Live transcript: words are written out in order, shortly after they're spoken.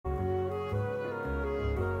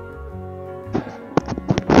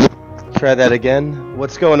Try that again.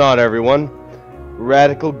 What's going on, everyone?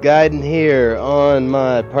 Radical Gaiden here on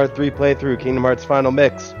my Part 3 playthrough, Kingdom Hearts Final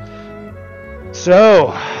Mix.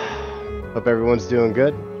 So, hope everyone's doing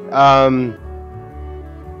good.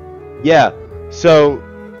 Yeah, so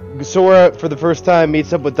Sora, for the first time,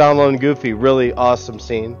 meets up with Donald and Goofy. Really awesome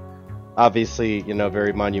scene. Obviously, you know,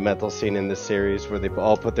 very monumental scene in this series where they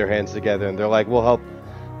all put their hands together and they're like,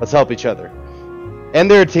 let's help each other.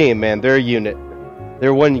 And they're a team, man. They're a unit.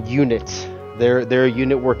 They're one unit. They're a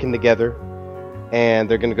unit working together, and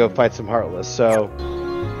they're gonna go fight some Heartless. So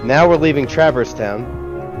now we're leaving Traverse Town.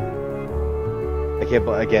 I can't.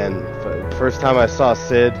 Again, first time I saw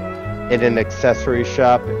Sid in an accessory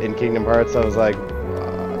shop in Kingdom Hearts, I was like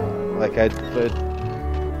it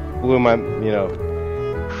blew my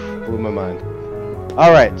mind.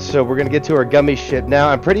 All right, so we're gonna get to our gummy ship now.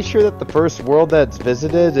 I'm pretty sure that the first world that's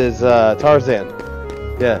visited is Tarzan.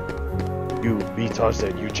 Yeah. You be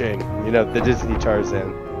Tarzan, you Chang. You know, the Disney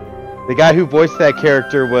Tarzan. The guy who voiced that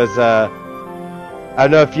character was, I don't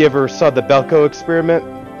know if you ever saw the Belko Experiment.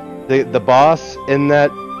 The boss in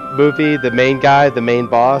that movie, the main guy, the main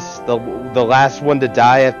boss, the last one to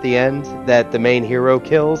die at the end that the main hero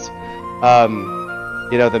kills.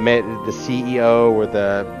 You know, the CEO or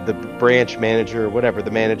the branch manager or whatever, the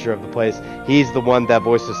manager of the place. He's the one that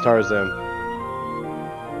voices Tarzan.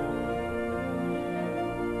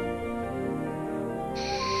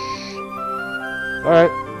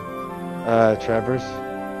 Alright, Traverse.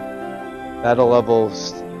 Battle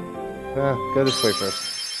levels. Go this way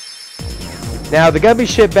first. Now, the gummy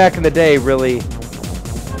ship back in the day really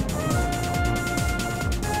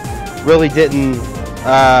didn't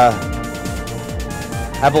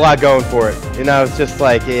have a lot going for it. You know, it's just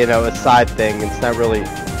like, you know, a side thing. It's not really,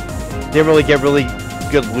 didn't really get really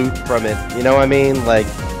good loot from it. You know what I mean? Like,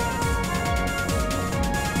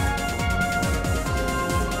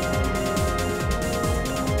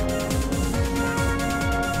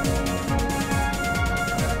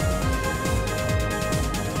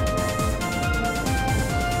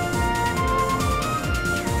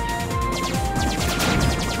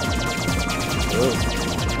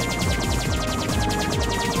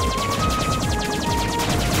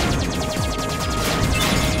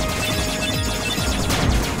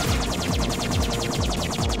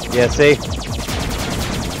 yeah, see?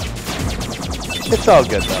 It's all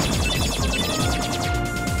good, though.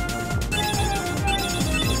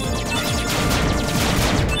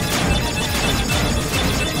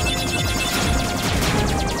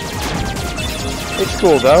 It's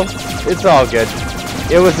cool, though. It's all good.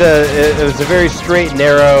 It was a very straight,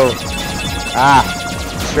 narrow path.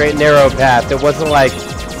 It wasn't like,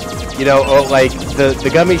 you know, like the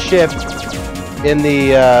gummy ship in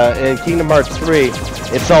in Kingdom Hearts 3.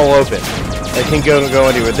 It's all open. It can go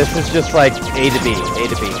anywhere. This is just like A to B, A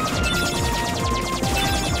to B.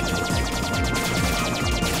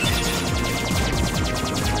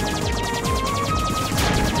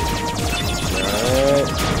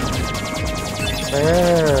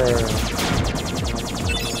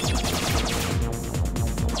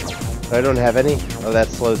 I don't have any. Oh, that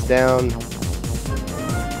slows down.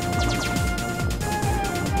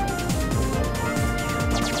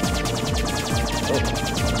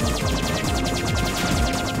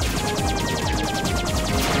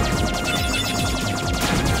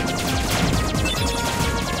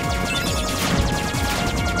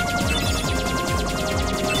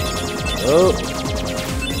 Oh.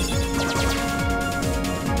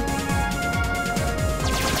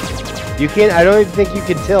 You can't, I don't even think you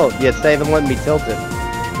can tilt. Yeah, it's not even letting me tilt it.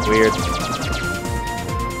 Weird.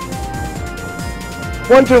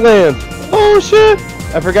 Wonderland! Oh shit!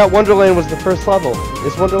 I forgot Wonderland was the first level.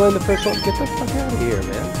 Is Wonderland the first level? Get the fuck out of here,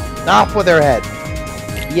 man. Off with her head!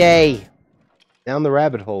 Yay! Down the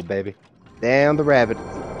rabbit hole, baby. Down the rabbit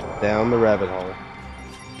hole.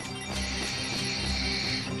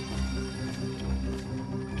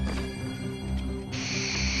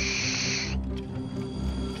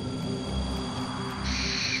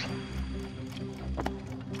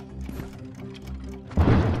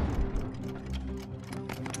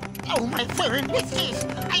 Oh, my fur and whiskers!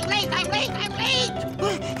 I'm late!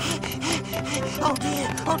 Oh dear!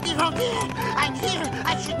 I'm here!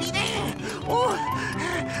 I should be there! Oh,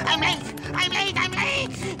 I'm late!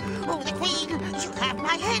 Oh, the Queen! She'll have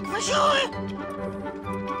my head for sure!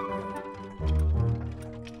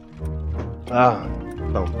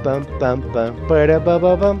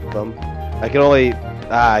 Bum. I can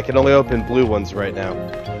only open blue ones right now.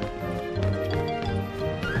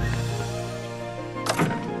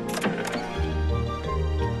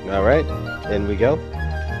 Alright, in we go.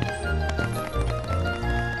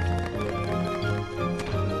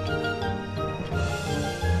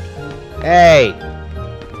 Hey!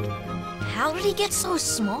 How did he get so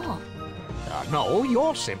small? No,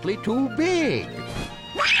 you're simply too big.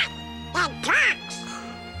 That talks.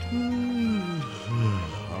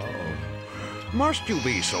 Must you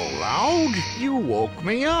be so loud? You woke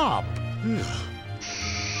me up.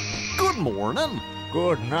 Good morning.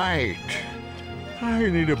 Good night. I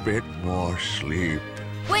need a bit more sleep.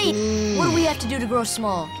 Wait, what do we have to do to grow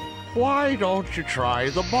small? Why don't you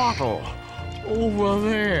try the bottle? Over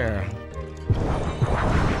there.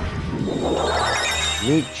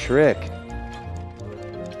 Neat trick.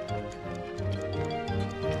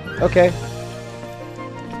 Okay.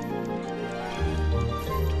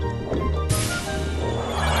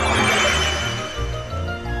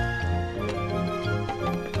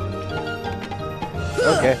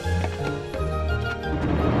 Okay.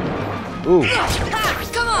 Ooh.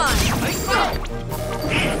 Come on!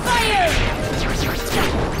 Fire!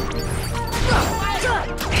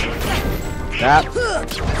 Up.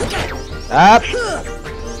 Up.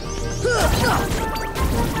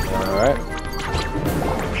 Alright.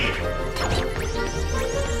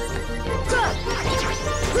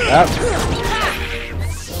 Up.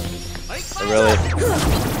 Really?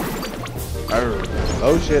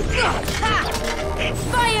 Oh shit.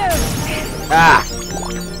 Fire! Ah!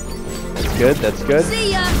 That's good, that's good.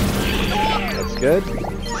 See ya! That's good.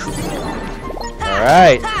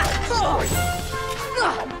 Alright. Fire!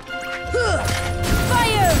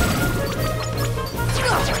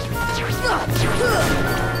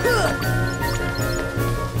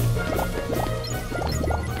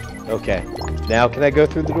 Okay. Now can I go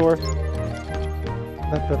through the door?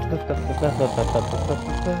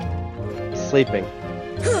 Sleeping.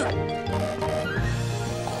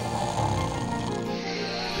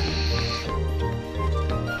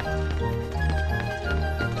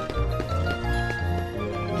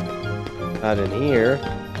 Not in here.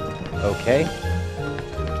 Okay.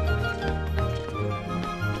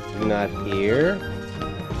 Not here.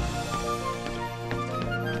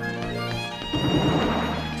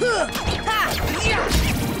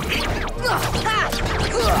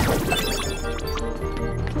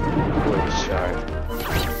 Wood shard.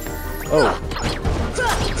 Oh.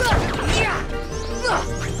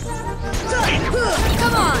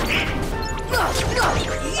 Come on!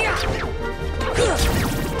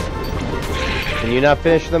 Can you not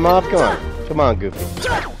finish them off? Come on. Come on, Goofy.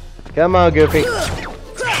 Come on, Goofy.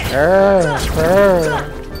 Okay,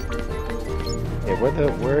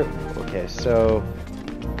 where? Okay, so.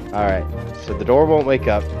 Alright. So the door won't wake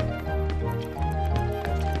up.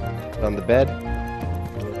 It's on the bed.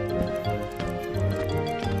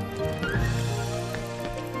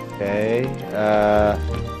 Okay.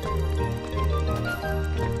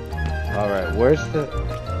 Alright, where's the.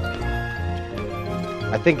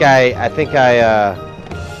 I think I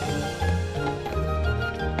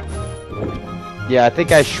yeah, I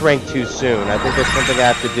think I shrank too soon. I think there's something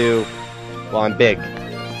I have to do while I'm big.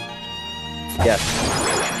 Yes.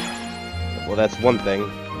 Well, that's one thing.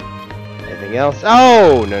 Anything else?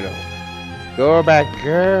 Oh, no. Go back,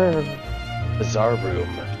 girl. Bizarre room.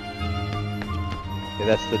 Okay,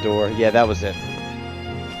 that's the door. Yeah, that was it.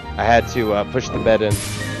 I had to push the bed in.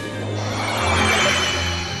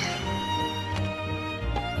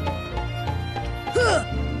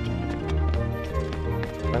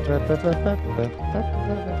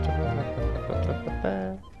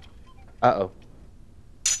 Uh-oh.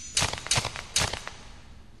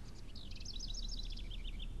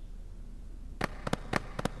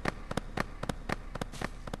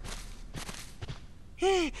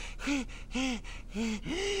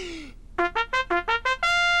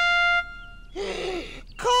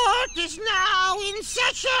 Court is now in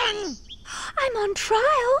session. I'm on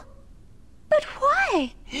trial? But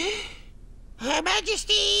why? Her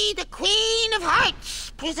Majesty, the Queen of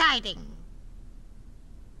Hearts, presiding.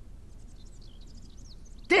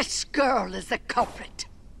 This girl is the culprit.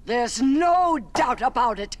 There's no doubt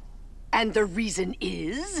about it. And the reason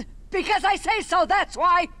is because I say so, that's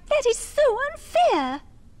why. That is so unfair.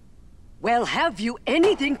 Well, have you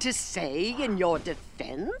anything to say in your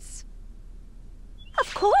defense?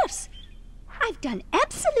 Of course. I've done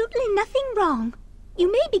absolutely nothing wrong. You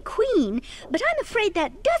may be queen, but I'm afraid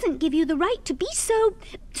that doesn't give you the right to be so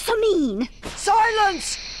mean.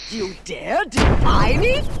 Silence! You dare defy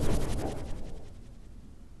me?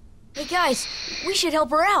 Hey guys, we should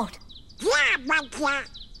help her out. Yeah, but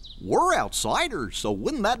We're outsiders, so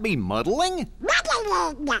wouldn't that be muddling?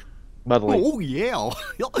 Muddling. Oh, yeah.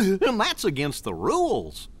 And that's against the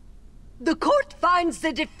rules. The court finds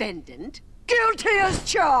the defendant guilty as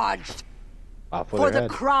charged Off with for her the head.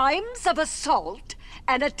 crimes of assault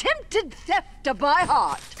and attempted theft of my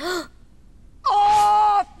heart.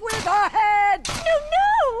 Off with her head! No,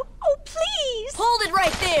 no! Oh, please! Hold it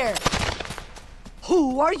right there!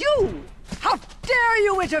 Who are you? How dare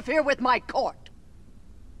you interfere with my court?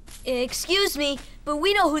 Excuse me, but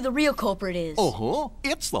we know who the real culprit is. Uh-huh.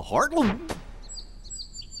 It's the Heartland.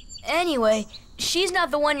 Anyway, she's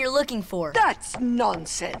not the one you're looking for. That's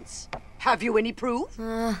nonsense. Have you any proof?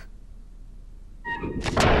 Oh,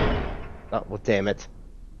 well, damn it.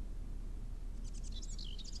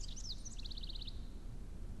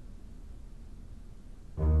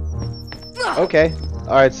 Okay.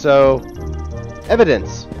 Alright, so...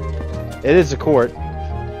 evidence. It is a court.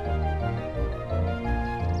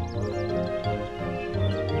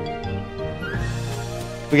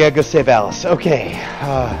 We gotta go save Alice. Okay.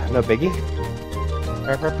 No biggie.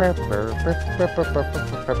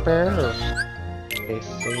 Okay,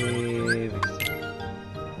 save.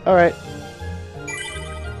 Alright.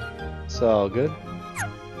 It's all good.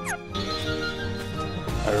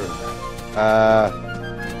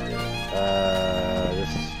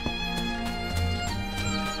 This.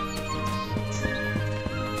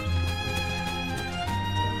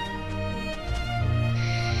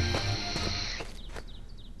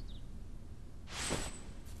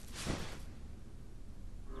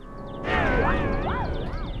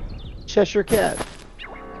 Cheshire Cat.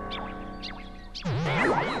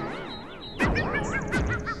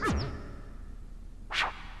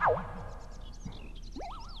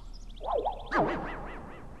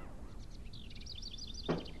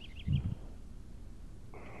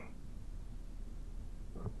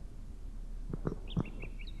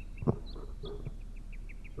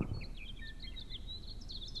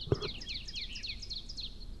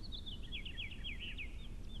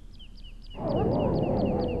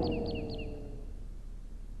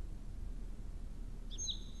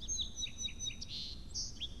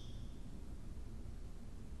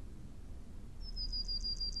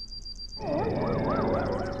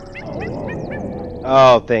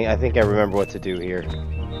 Oh, I think I remember what to do here.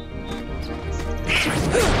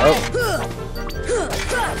 Oh.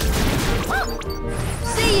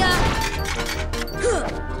 See ya!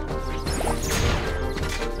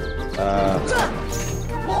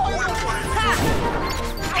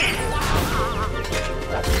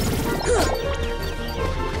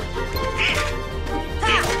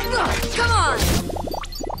 Come on!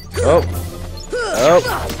 Oh. Oh.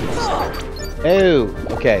 Oh.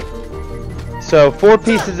 Okay. So, 4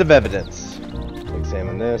 pieces of evidence.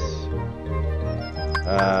 Examine this.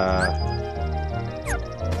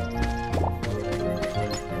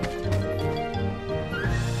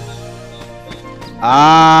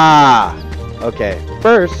 Okay.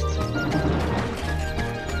 First.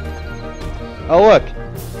 Oh, look.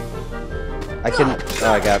 I can.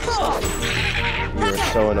 Oh, I got. You are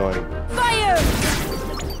so annoying. Fire!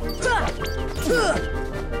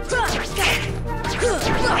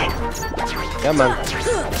 Come on.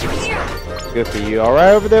 Goofy, you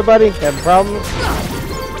alright over there, buddy? Having problems?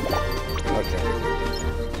 Okay.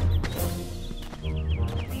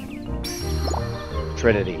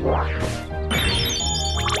 Trinity.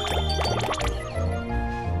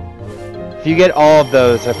 If you get all of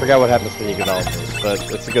those, I forgot what happens when you get all of those,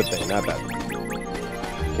 but it's a good thing, not bad.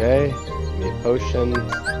 Okay. Need a potion.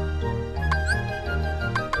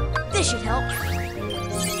 This should help.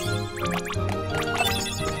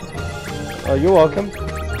 Oh, you're welcome.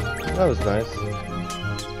 That was nice.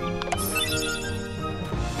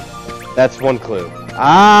 That's one clue.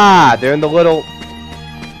 Ah, they're in the little...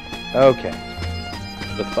 Okay.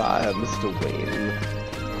 The fire, Mr. Wayne.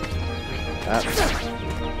 Ah.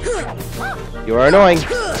 You are annoying.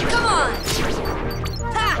 Come on!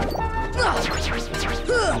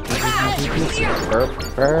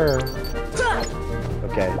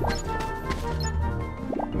 Okay.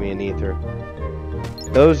 Give me an ether.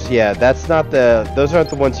 Those, yeah, that's not the... Those aren't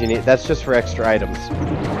the ones you need. That's just for extra items.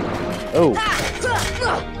 Oh.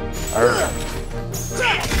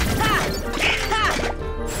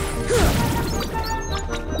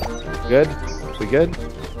 Good? We good?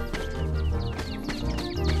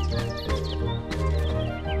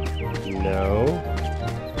 No.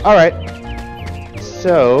 Alright.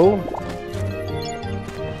 So...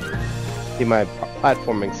 See, my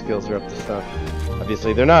platforming skills are up to stuff.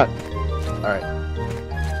 Obviously, they're not. Alright.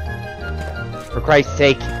 For Christ's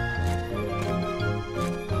sake.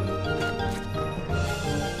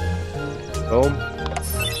 Boom.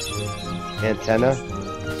 Antenna.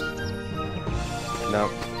 No.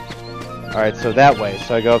 Alright, so that way.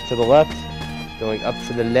 So I go up to the left. Going up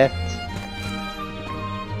to the left.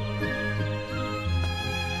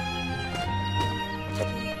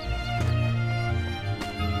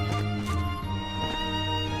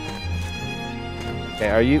 Okay,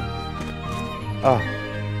 are you... Oh.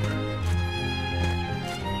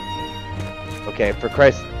 Okay, for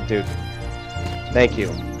Christ... Dude. Thank you.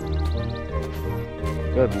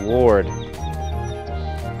 Good lord.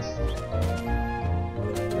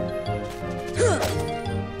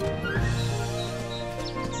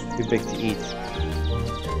 Too big to eat.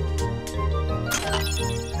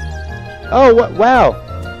 Oh, wow!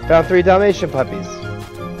 Found 3 Dalmatian puppies.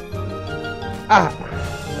 Ah!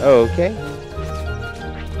 Okay.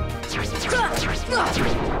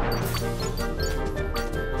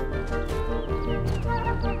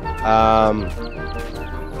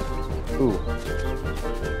 Ooh.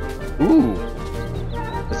 Ooh!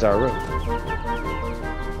 This is our room.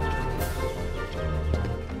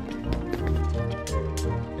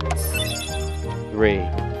 Three.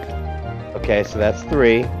 Okay, so that's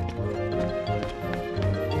 3.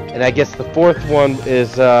 And I guess the fourth one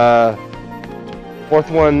is, I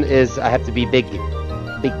have to be big.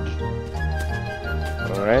 Big.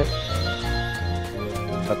 Alright.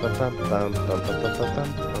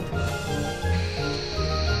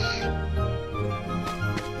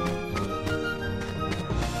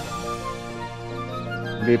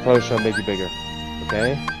 Be a potion, I'll make you bigger.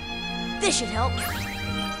 Okay. This should help.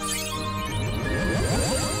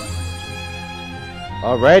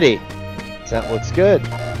 Alrighty. That looks good.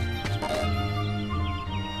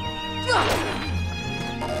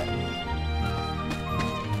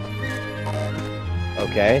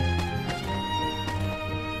 Okay.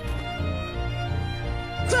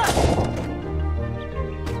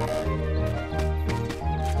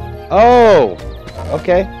 Oh!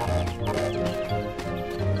 Okay.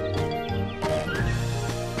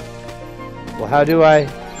 Well, how do I...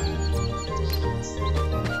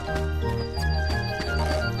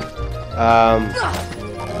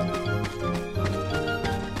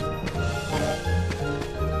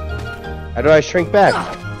 How do I shrink back?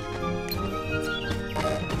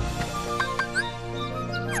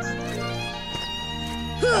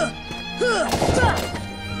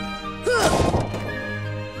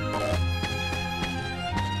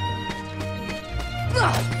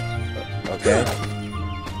 Okay.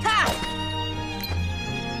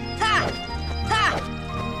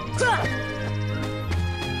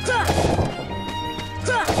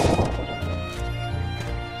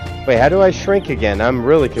 Wait, how do I shrink again? I'm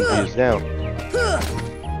really confused now.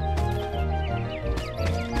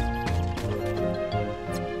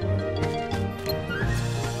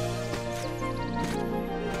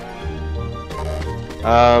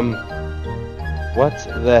 What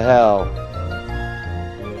the hell?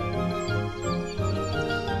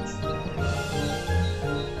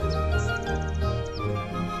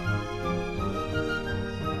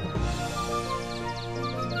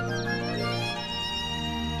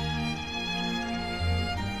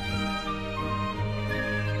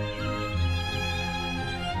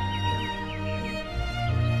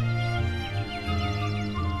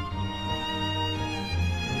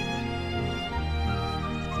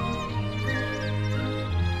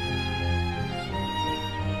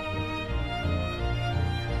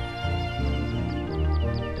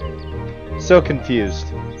 So confused.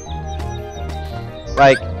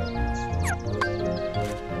 Like...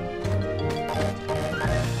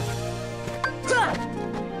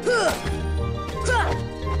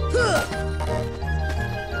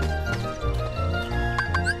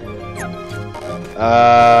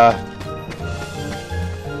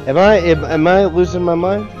 Am I losing my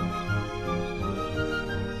mind?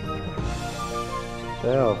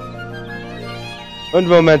 Hell. Un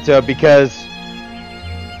momento, because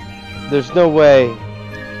there's no way.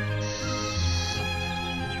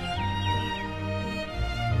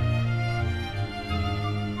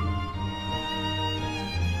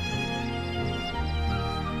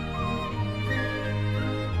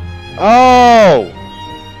 Oh!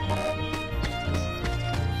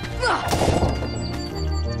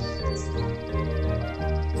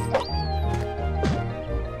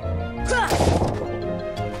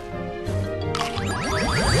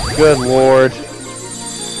 Good lord.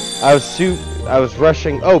 I was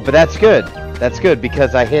rushing. Oh, but that's good. That's good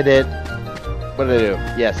because I hit it. What did I do?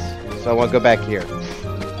 Yes. So I want to go back here.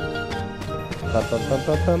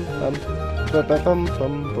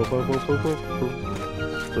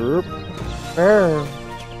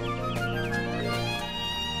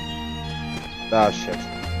 Oh shit.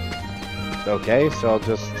 Okay, so I'll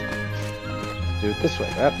just do it this way.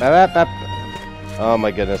 Oh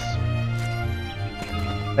my goodness.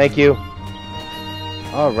 Thank you.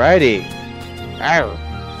 Alrighty. Arr.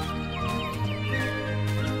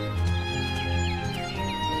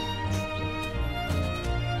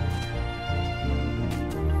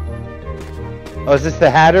 Oh, is this the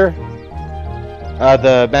Hatter?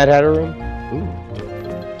 The Mad Hatter room? Ooh.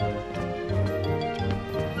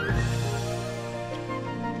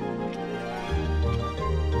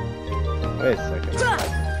 Wait a second.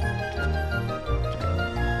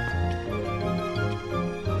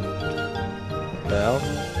 Well,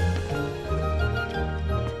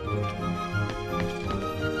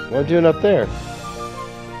 what am I doing up there?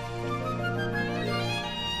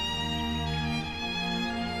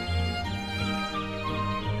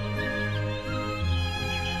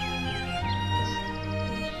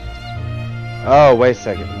 Oh, wait a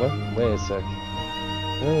second. What? Wait a sec.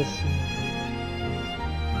 Let's see.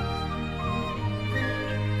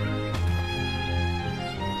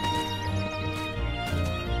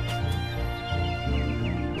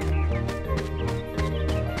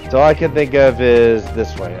 So all I can think of is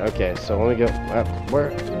this way. Okay, so let me go.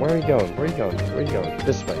 Where are you going? Where are you going? Where are you going?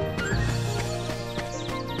 This way.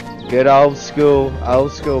 Good old school,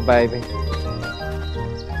 baby.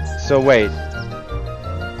 So wait.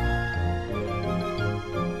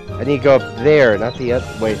 I need to go up there, not the other.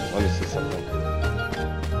 Wait, let me see something.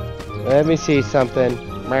 Let me see something.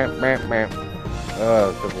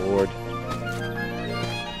 Oh, good lord.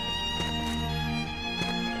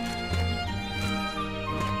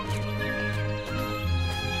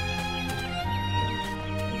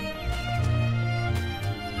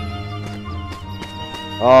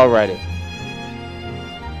 Alrighty.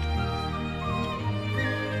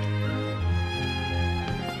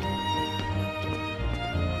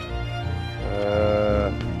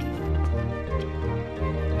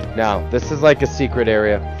 Now, this is like a secret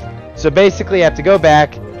area. So basically, I have to go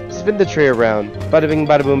back, spin the tree around, bada bing,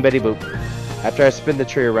 bada boom, betty boop. After I spin the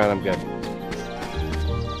tree around, I'm good.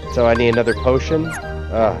 So I need another potion.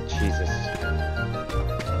 Oh, Jesus.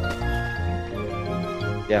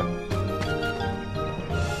 Yeah.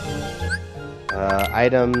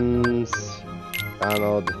 Items.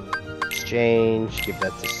 Donald. Exchange. Give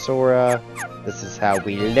that to Sora. This is how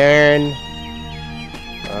we learn.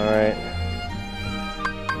 Alright.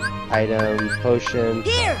 Item, potion.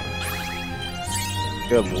 Here!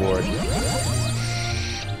 Good lord.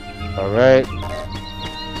 Alright.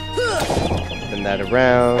 Spin that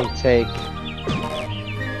around. Take.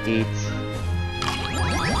 Eat.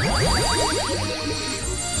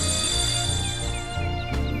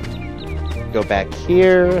 Go back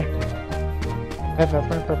here.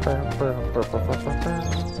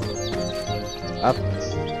 Up.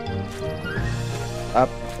 Up.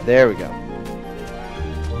 There we go.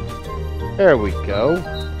 There we go.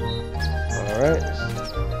 Alright.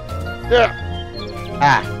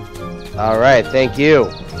 Ah. Alright, thank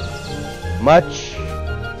you. Much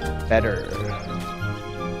better.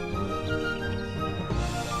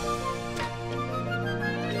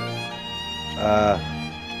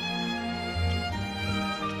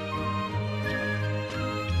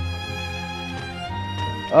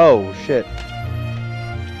 Oh, shit.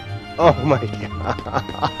 Oh my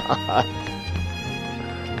god.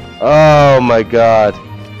 Oh my god.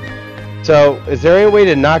 So, is there any way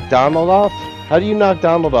to knock Donald off? How do you knock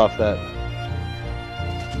Donald off that?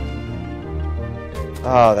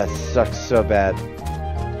 Oh, that sucks so bad.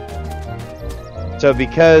 So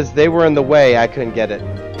because they were in the way, I couldn't get it.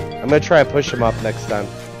 I'm gonna try and push him off next time.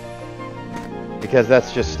 Because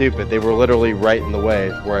that's just stupid. They were literally right in the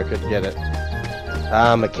way where I couldn't get it.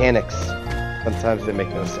 Mechanics. Sometimes they make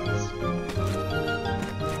no sense.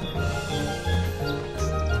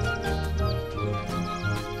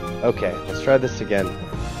 Okay, let's try this again.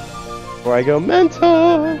 Before I go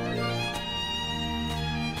mental!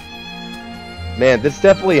 Man, this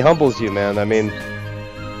definitely humbles you, man. I mean...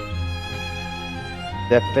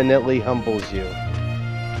 Definitely humbles you.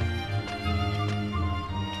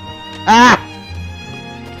 Ah!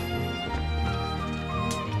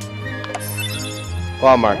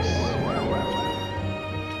 Claw marks.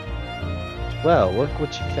 Well, look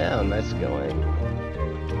what you found. Nice going.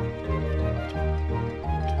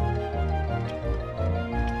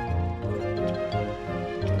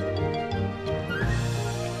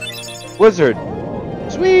 Wizard.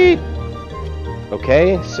 Sweet.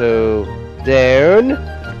 Okay, so down.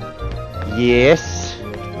 Yes.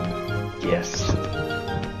 Yes.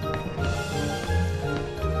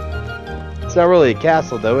 It's not really a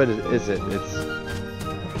castle, though, is it? It's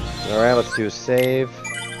alright. Let's do a save.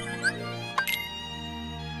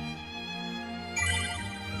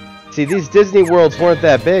 See, these Disney worlds weren't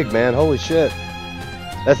that big, man. Holy shit.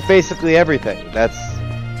 That's basically everything. That's...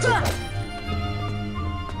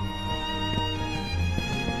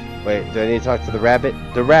 Wait, do I need to talk to the rabbit?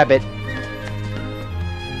 The rabbit!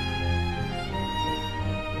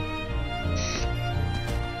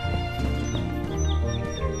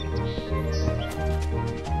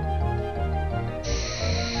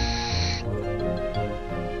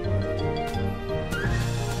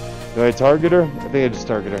 Do I target her? I think I just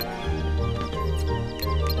target her.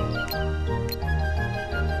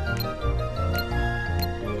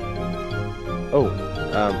 Oh,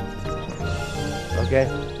 okay.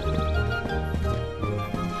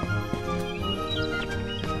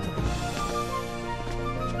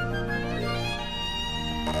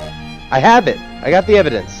 I have it. I got the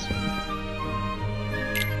evidence.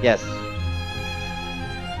 Yes.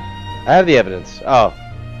 I have the evidence. Oh.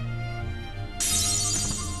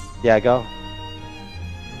 Yeah, go.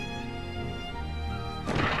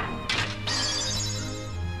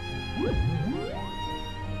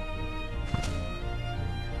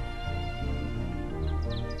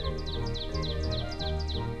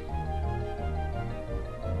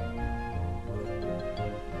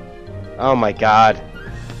 Oh my god.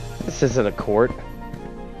 This isn't a court.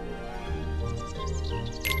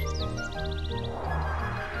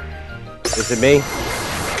 Is it me?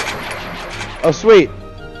 Oh, sweet.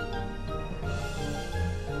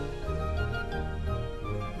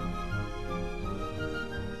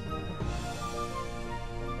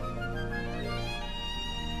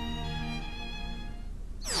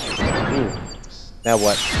 Now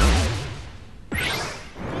what?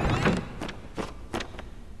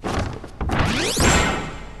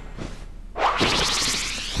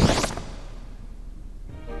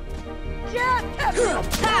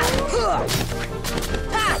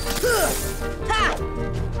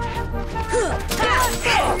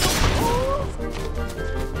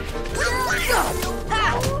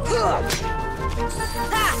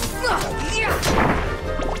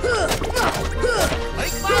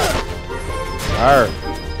 Arr.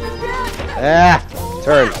 Ah!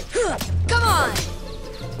 Turn. Come on!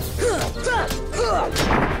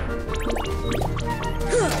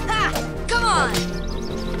 Come on!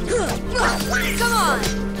 Come on!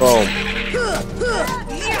 Boom.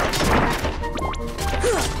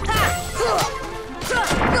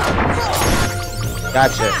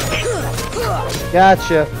 Gotcha.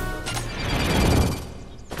 Gotcha.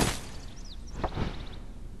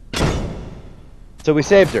 So we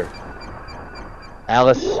saved her.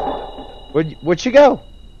 Alice. Where'd she go?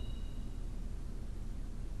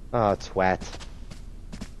 Oh, twat.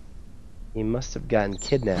 He must have gotten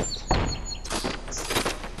kidnapped.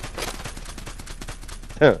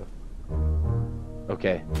 Huh.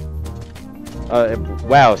 Okay.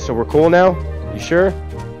 Wow, so we're cool now? You sure?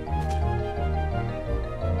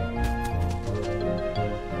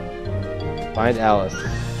 Find Alice.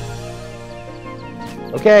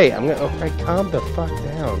 Okay, I'm gonna. Okay, calm the fuck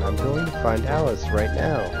down. I'm going to find Alice right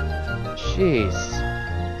now. Jeez.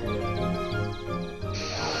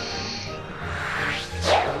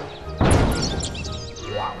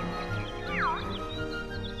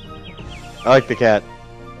 I like the cat.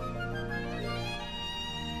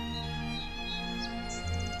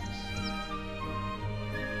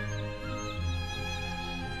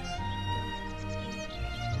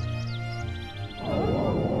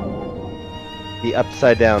 The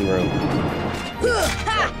upside down room.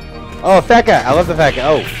 Oh, fat guy! I love the fat guy.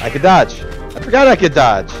 Oh, I could dodge. I forgot I could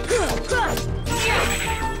dodge.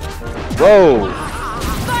 Whoa!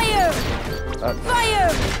 Fire!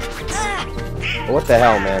 Fire! What the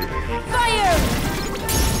hell, man? Fire!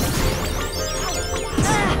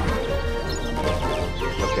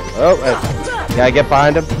 Okay. Oh, gotta get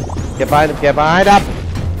behind him. Get behind him. Get behind him.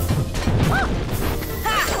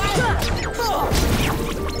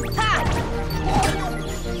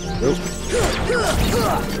 Nope.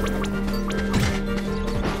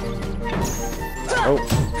 Oh.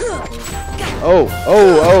 Oh, oh,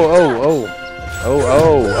 oh, oh, oh. Oh,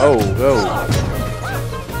 oh, oh, oh.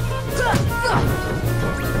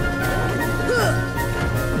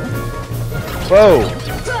 Whoa.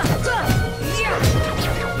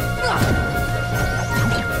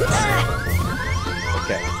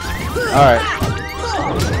 Okay. Alright.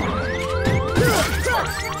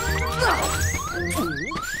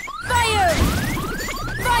 Fire!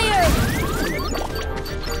 Fire!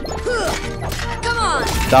 Come on!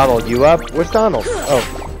 Donald, you up? Where's Donald? Oh.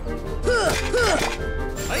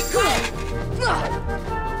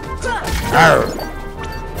 Arr.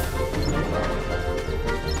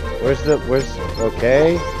 Where's,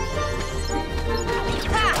 okay.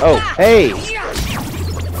 Oh, hey!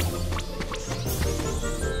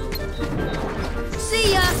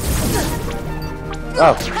 See ya!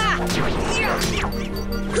 Oh.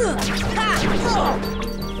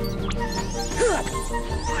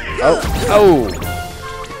 Oh, oh!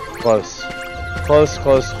 Close. Close,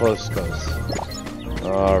 close, close, close.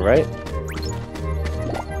 Alright.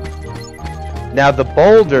 Now the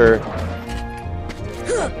boulder...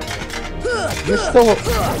 You're still...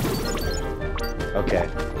 Okay.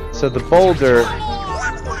 so the boulder.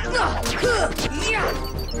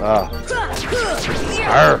 Oh.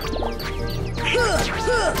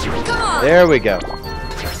 There we go.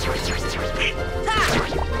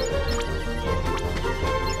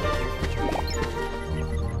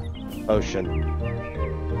 Potion.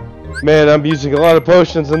 Man, I'm using a lot of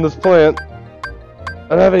potions in this plant. I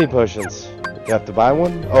don't have any potions. You have to buy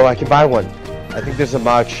one? Oh, I can buy one. I think there's a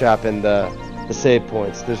mod shop in the save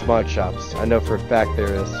points. There's mod shops. I know for a fact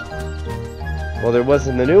there is. Well, there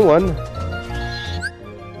wasn't the new one.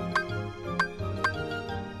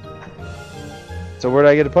 So where do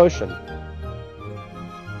I get a potion?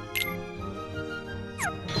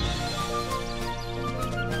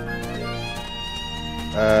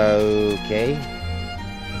 Okay.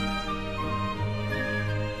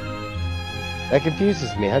 That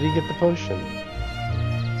confuses me. How do you get the potion?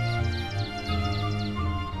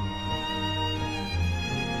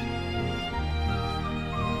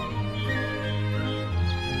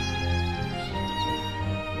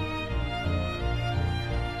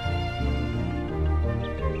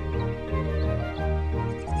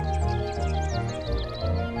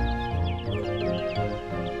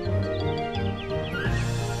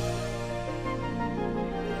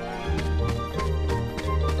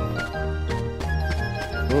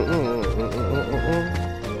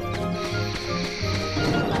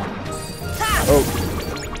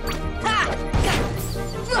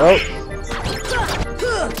 Oh.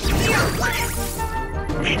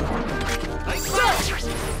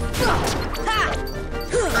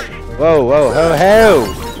 Whoa, whoa, ho, ho!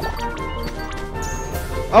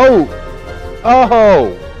 Oh!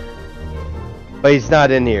 Oh! But he's not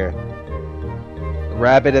in here.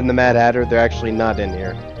 Rabbit and the Mad Hatter, they're actually not in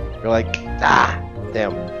here. You're like, ah!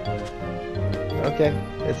 Damn. Okay,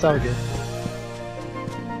 it's all good.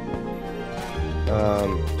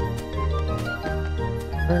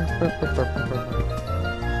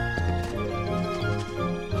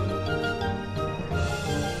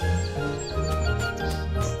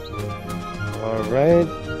 All right.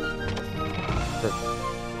 Perfect.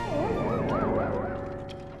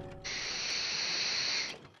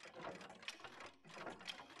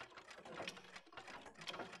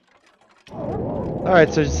 All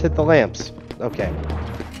right, so just hit the lamps. Okay.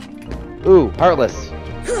 Ooh, heartless.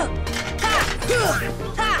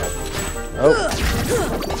 Oh.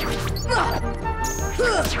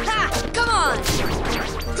 Come on.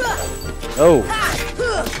 Oh.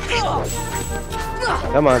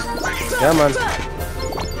 Come on. Come on.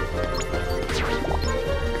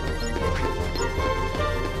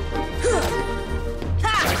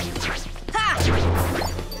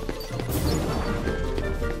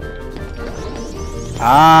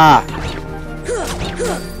 Ah.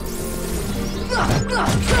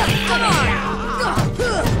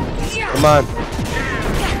 Come on.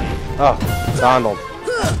 Oh, Donald.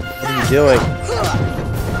 What are you doing?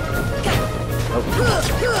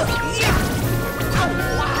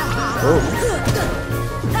 Oh.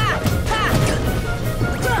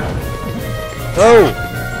 Oh.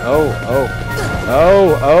 Oh. Oh.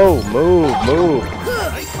 Oh. Move. Move.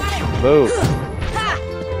 Move.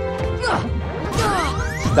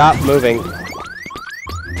 Stop moving.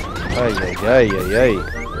 Ay, ay, ay, ay, ay.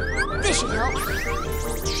 This should help.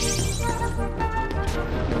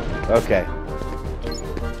 Okay.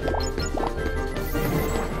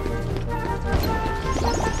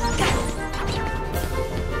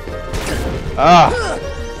 Ah!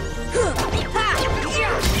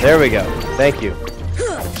 There we go. Thank you.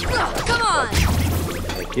 Come on.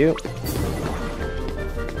 Thank you.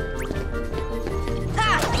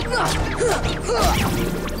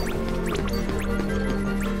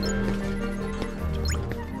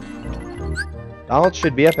 Donald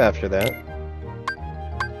should be up after that.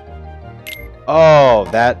 Oh,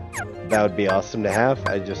 that would be awesome to have.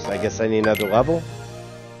 I guess I need another level.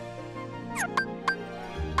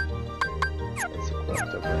 That's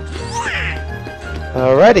equipped, okay.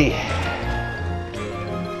 Alrighty.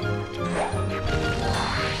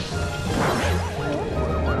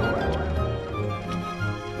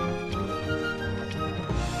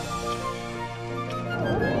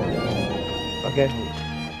 Okay.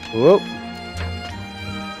 Whoop.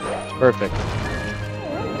 Perfect.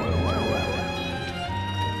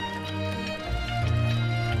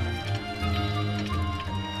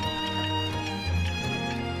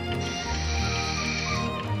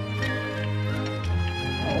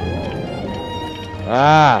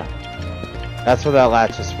 Ah, that's what that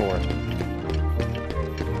latch is for.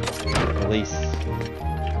 Release.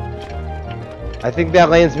 I think that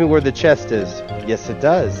lands me where the chest is. Yes, it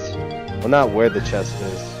does. Well, not where the chest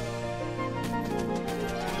is.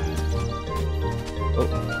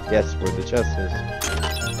 Oh, yes, where the chest is.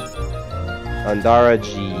 Andara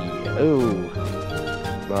G. Ooh.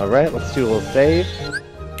 Alright, let's do a little save.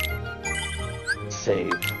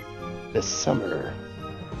 Save. This summer.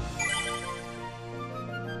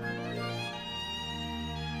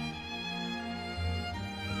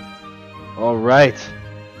 Alright.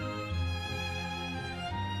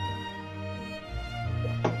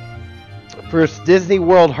 First Disney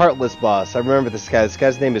World Heartless boss. I remember this guy. This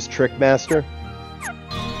guy's name is Trickmaster.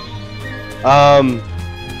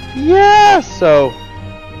 Yeah, so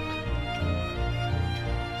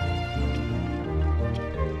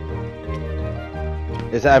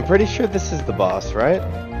I'm pretty sure this is the boss, right?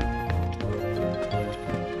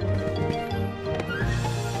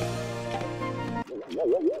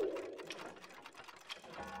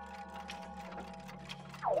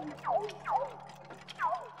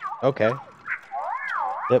 Okay.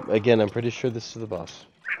 Yep, again, I'm pretty sure this is the boss.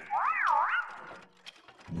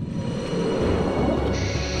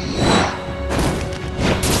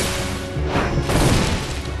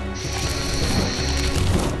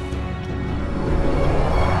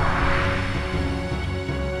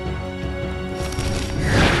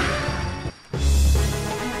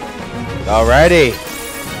 Alrighty.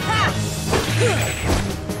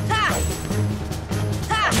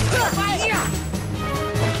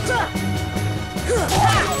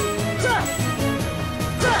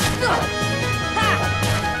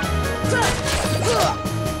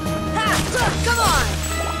 Come on!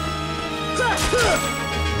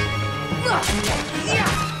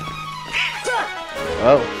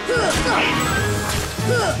 Oh.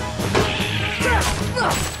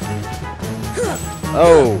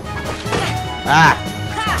 Oh. Ah.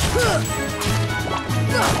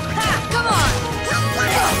 Come on!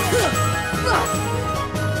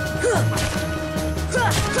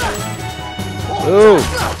 Ooh.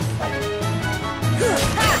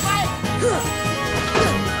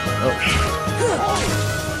 Oh.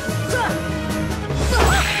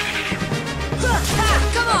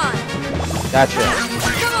 Come on! Gotcha.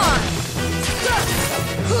 Come on!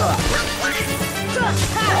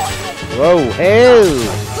 Whoa, hell!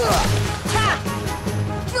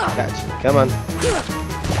 Gotcha. Come on.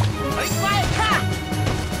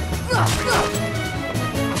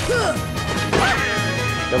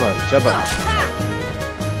 Come on, jump up.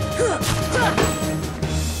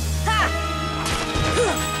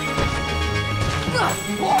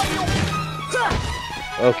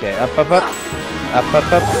 Okay, up, up, up. Up,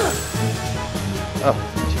 up, up. Oh,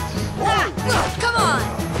 Jesus. Come on!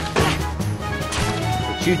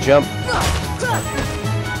 Did you jump?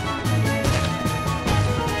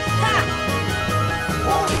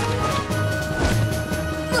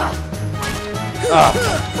 Oh,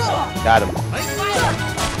 got him.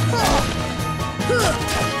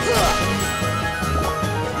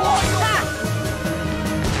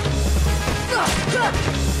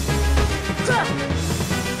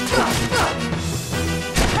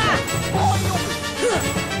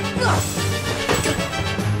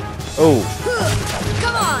 Oh.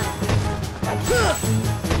 Come on!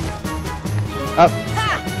 Up.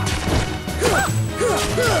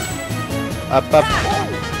 Up, up.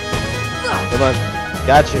 Come on.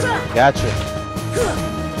 Gotcha. Gotcha.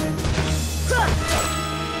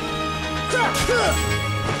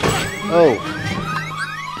 Oh.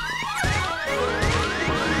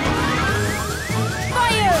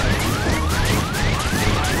 Fire!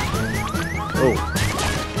 Oh.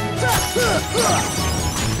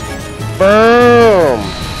 Boom.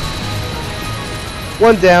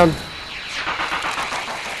 One down.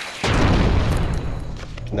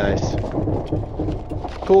 Nice.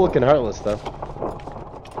 Cool looking Heartless though.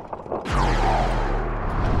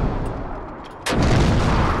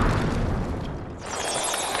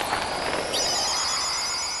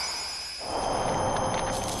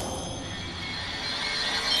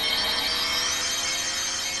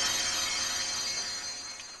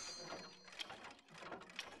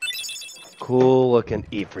 Cool looking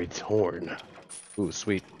Ifrit's horn. Ooh,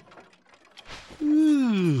 sweet.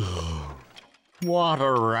 What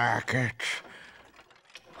a racket.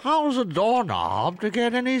 How's a doorknob to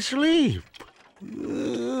get any sleep? You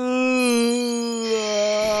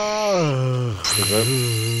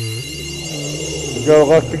gotta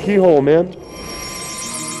lock the keyhole, man.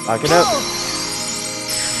 Lock it up.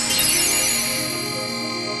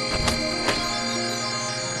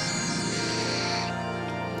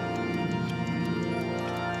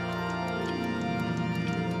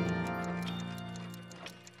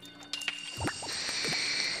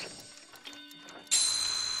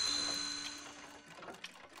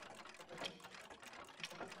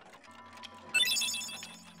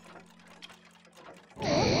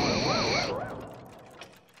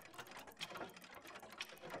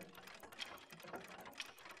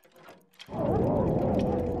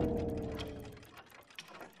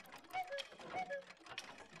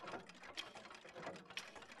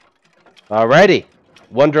 Alrighty.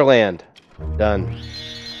 Wonderland. Done.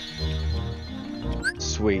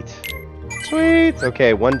 Sweet. Sweet!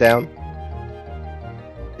 Okay, one down.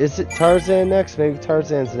 Is it Tarzan next? Maybe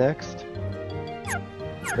Tarzan's next?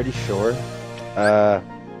 Pretty sure.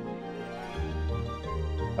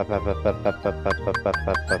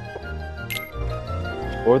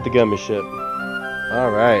 Board the gummy ship.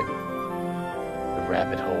 Alright. The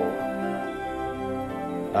rabbit hole.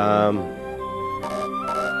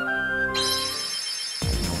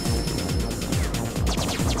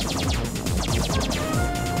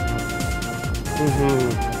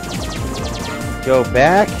 Go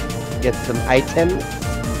back, get some items.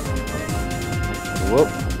 Whoop.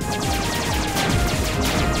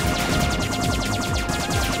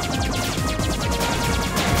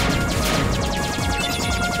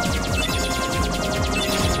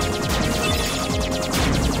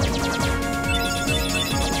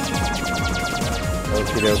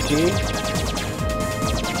 Okie dokie.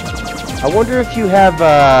 I wonder if you have,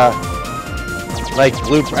 like,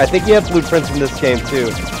 I think you have blueprints in this game,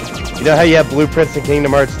 too. You know how you have blueprints in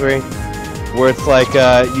Kingdom Hearts 3? Where it's like,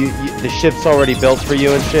 the ship's already built for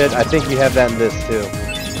you and shit? I think you have that in this, too.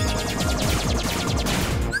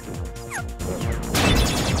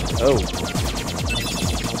 Oh.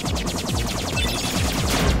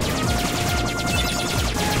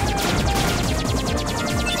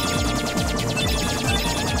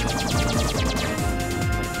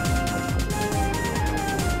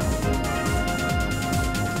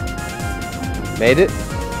 Made it.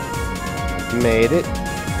 Made it.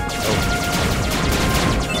 Oh.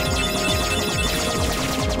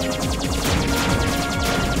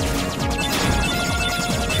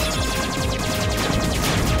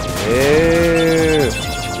 Ew.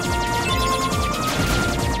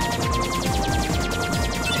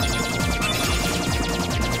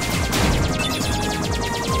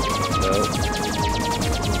 Oh.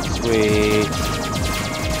 Sweet.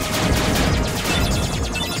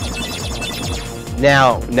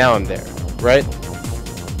 Now I'm there, right?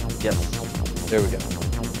 Yes. There we go.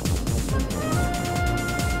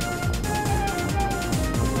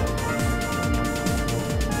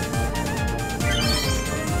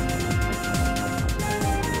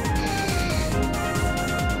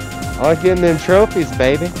 I like getting them trophies,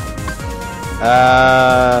 baby.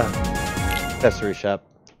 Accessory shop.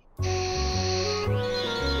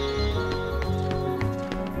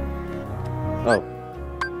 Oh.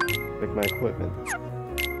 Pick my equipment.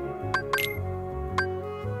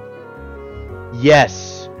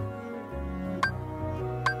 Yes.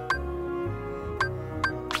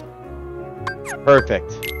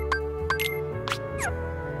 Perfect.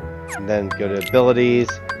 And then go to abilities.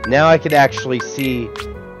 Now I can actually see.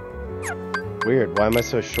 Weird. Why am I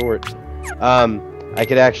so short? I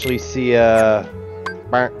could actually see.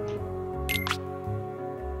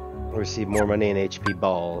 Receive more money and HP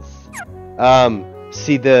balls.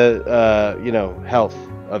 See the you know, health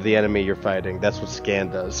of the enemy you're fighting. That's what scan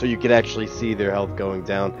does. So you can actually see their health going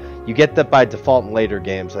down. You get that by default in later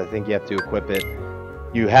games. I think you have to equip it.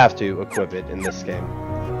 You have to equip it in this game.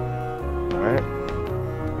 Alright.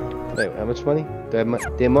 Wait, how much money?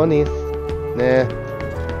 Demonies. Nah.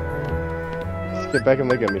 Let's get back in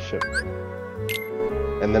the gummy ship.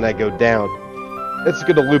 And then I go down. It's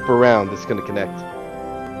gonna loop around. It's gonna connect.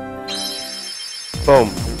 Boom.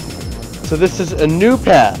 So this is a new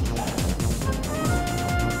path.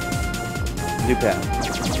 New path.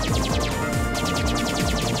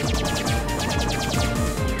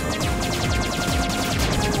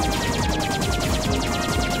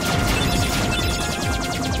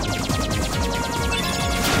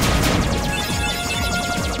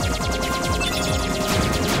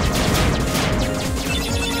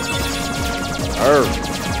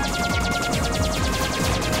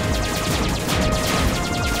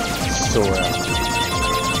 Sora.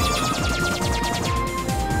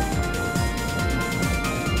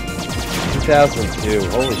 2002.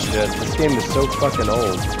 Holy shit. This game is so fucking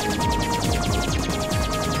old.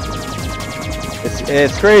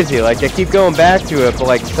 It's crazy. Like, I keep going back to it, but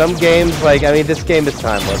like some games, like, I mean, this game is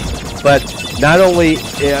timeless. But not only,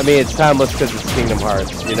 I mean, it's timeless because it's Kingdom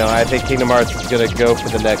Hearts. You know, I think Kingdom Hearts is gonna go for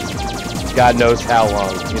the next God knows how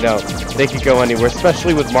long. You know, they could go anywhere,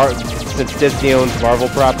 especially with since Disney owns Marvel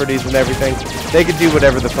properties and everything. They could do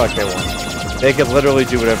whatever the fuck they want. They could literally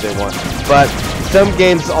do whatever they want. But some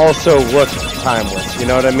games also look timeless, you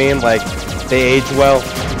know what I mean? Like, they age well.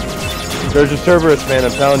 There's a Cerberus, man,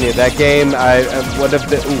 I'm telling you. That game, one of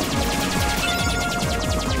the... Ooh.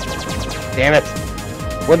 Damn it.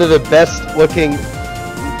 One of the best looking...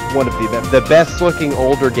 the best looking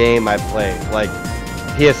older game I've played. Like,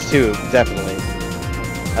 PS2, definitely.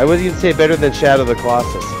 I wouldn't even say better than Shadow of the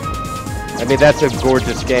Colossus. I mean, that's a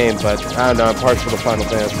gorgeous game, but I don't know, I'm partial to Final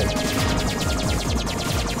Fantasy.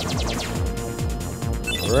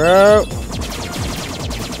 Bro.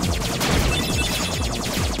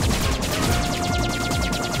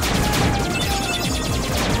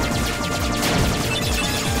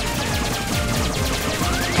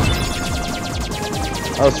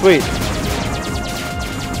 Oh, sweet.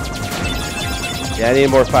 Yeah, I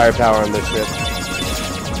need more firepower on this ship.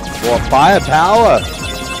 More firepower!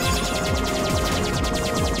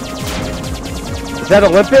 Is that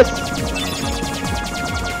Olympus?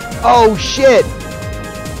 Oh, shit!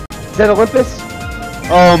 Is that Olympus?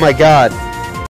 Oh my god.